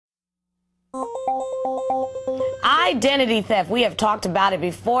Identity theft. We have talked about it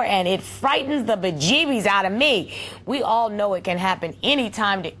before, and it frightens the bejeebies out of me. We all know it can happen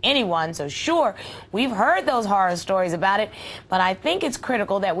anytime to anyone, so sure, we've heard those horror stories about it, but I think it's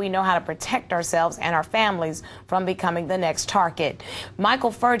critical that we know how to protect ourselves and our families from becoming the next target.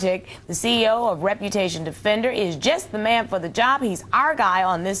 Michael Fertig, the CEO of Reputation Defender, is just the man for the job. He's our guy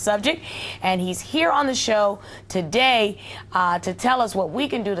on this subject, and he's here on the show today to tell us what we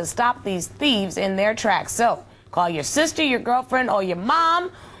can do to stop these thieves in their tracks. So, call your sister, your girlfriend, or your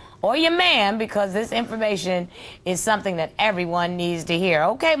mom, or your man, because this information is something that everyone needs to hear.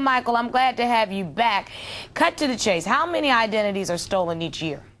 Okay, Michael, I'm glad to have you back. Cut to the chase. How many identities are stolen each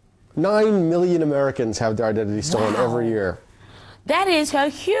year? 9 million Americans have their identity stolen every year. That is a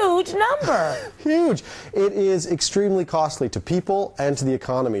huge number. Huge. It is extremely costly to people and to the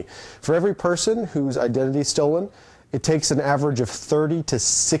economy. For every person whose identity is stolen, it takes an average of 30 to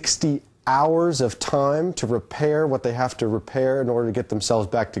 60 hours of time to repair what they have to repair in order to get themselves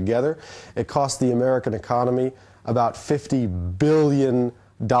back together. It costs the American economy about $50 billion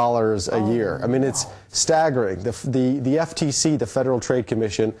a year. I mean, it's staggering. The FTC, the Federal Trade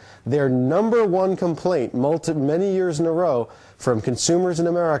Commission, their #1 complaint many years in a row from consumers in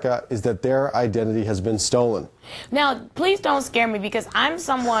America is that their identity has been stolen. Now, please don't scare me, because I'm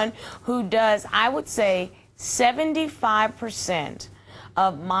someone who does, I would say, 75%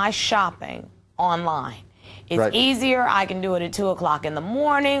 of my shopping online. It's right. easier. I can do it at 2 o'clock in the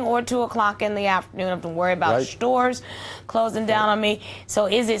morning or 2 o'clock in the afternoon. I don't have to worry about stores closing down on me. So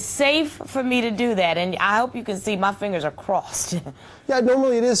is it safe for me to do that? And I hope you can see my fingers are crossed. Yeah,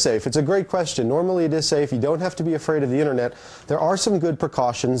 normally it is safe. It's a great question. Normally it is safe. You don't have to be afraid of the internet. There are some good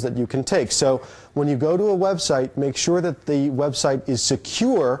precautions that you can take. So when you go to a website, make sure that the website is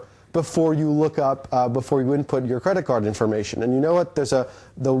secure before you look up, before you input your credit card information. And you know what? There's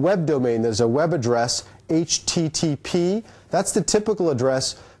the web domain, there's a web address, HTTP. That's the typical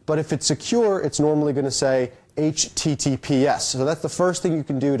address, but if it's secure, it's normally going to say HTTPS. So that's the first thing you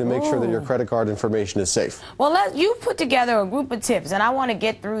can do to make sure that your credit card information is safe. Well, you put together a group of tips, and I want to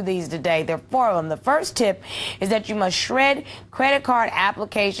get through these today. There are 4 of them. The first tip is that you must shred credit card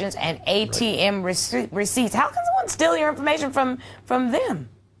applications and ATM receipts. How can someone steal your information from them?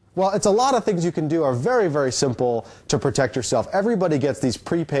 Well, it's a lot of things you can do are very, very simple to protect yourself. Everybody gets these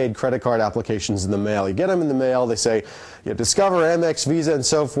prepaid credit card applications in the mail. You get them in the mail. They say, Discover, Amex, Visa, and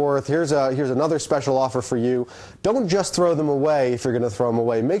so forth. Here's another special offer for you. Don't just throw them away if you're going to throw them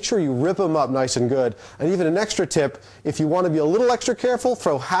away. Make sure you rip them up nice and good. And even an extra tip, if you want to be a little extra careful,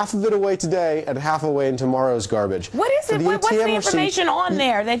 throw half of it away today and half away in tomorrow's garbage. What is it? What's the information on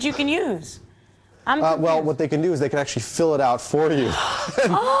there that you can use? Well, what they can do is they can actually fill it out for you.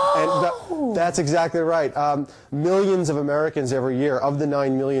 and that's exactly right. Millions of Americans every year, of the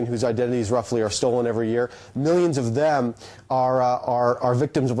 9 million whose identities roughly are stolen every year, millions of them are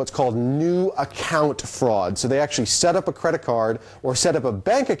victims of what's called new account fraud. So they actually set up a credit card or set up a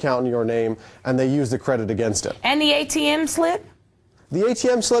bank account in your name, and they use the credit against it. And the ATM slip? The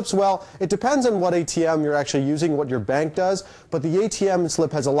ATM slips, well, it depends on what ATM you're actually using, what your bank does, but the ATM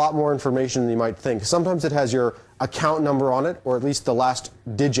slip has a lot more information than you might think. Sometimes it has your account number on it, or at least the last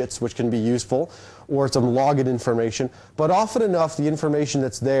digits, which can be useful, or some login information. But often enough, the information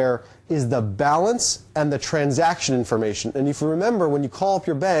that's there is the balance and the transaction information. And if you remember, when you call up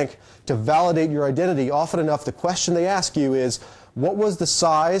your bank to validate your identity, often enough, the question they ask you is, what was the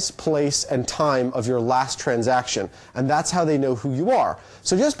size, place, and time of your last transaction? And that's how they know who you are.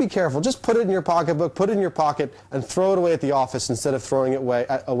 So just be careful. Just put it in your pocketbook, put it in your pocket, and throw it away at the office instead of throwing it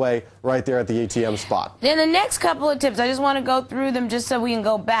away right there at the ATM spot. Then the next couple of tips, I just want to go through them just so we can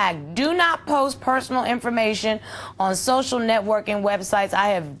go back. Do not post personal information on social networking websites. I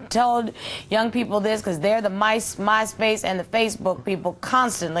have told young people this because they're the MySpace and the Facebook people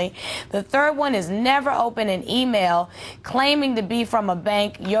constantly. The third one is never open an email claiming to be from a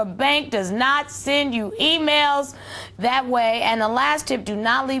bank. Your bank does not send you emails that way. And the last tip, do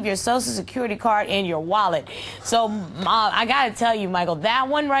not leave your Social Security card in your wallet. So I got to tell you, Michael, that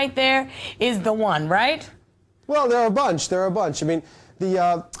one right there is the one, right? Well, there are a bunch. There are a bunch. I mean,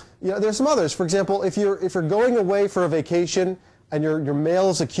 there's some others. For example, if you're going away for a vacation and your mail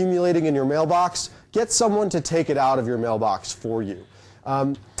is accumulating in your mailbox, get someone to take it out of your mailbox for you.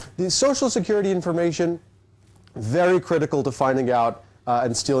 The Social Security information, very critical to finding out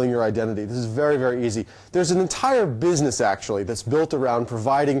and stealing your identity. This is very, very easy. There's an entire business, actually, that's built around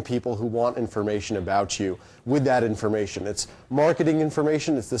providing people who want information about you with that information. It's marketing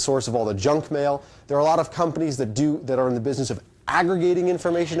information. It's the source of all the junk mail. There are a lot of companies that are in the business of aggregating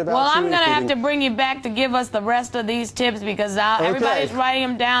information about Well, you. I'm going to have to bring you back to give us the rest of these tips because everybody's writing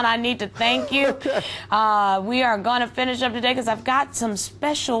them down. I need to thank you. We are going to finish up today because I've got some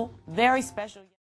special, very special...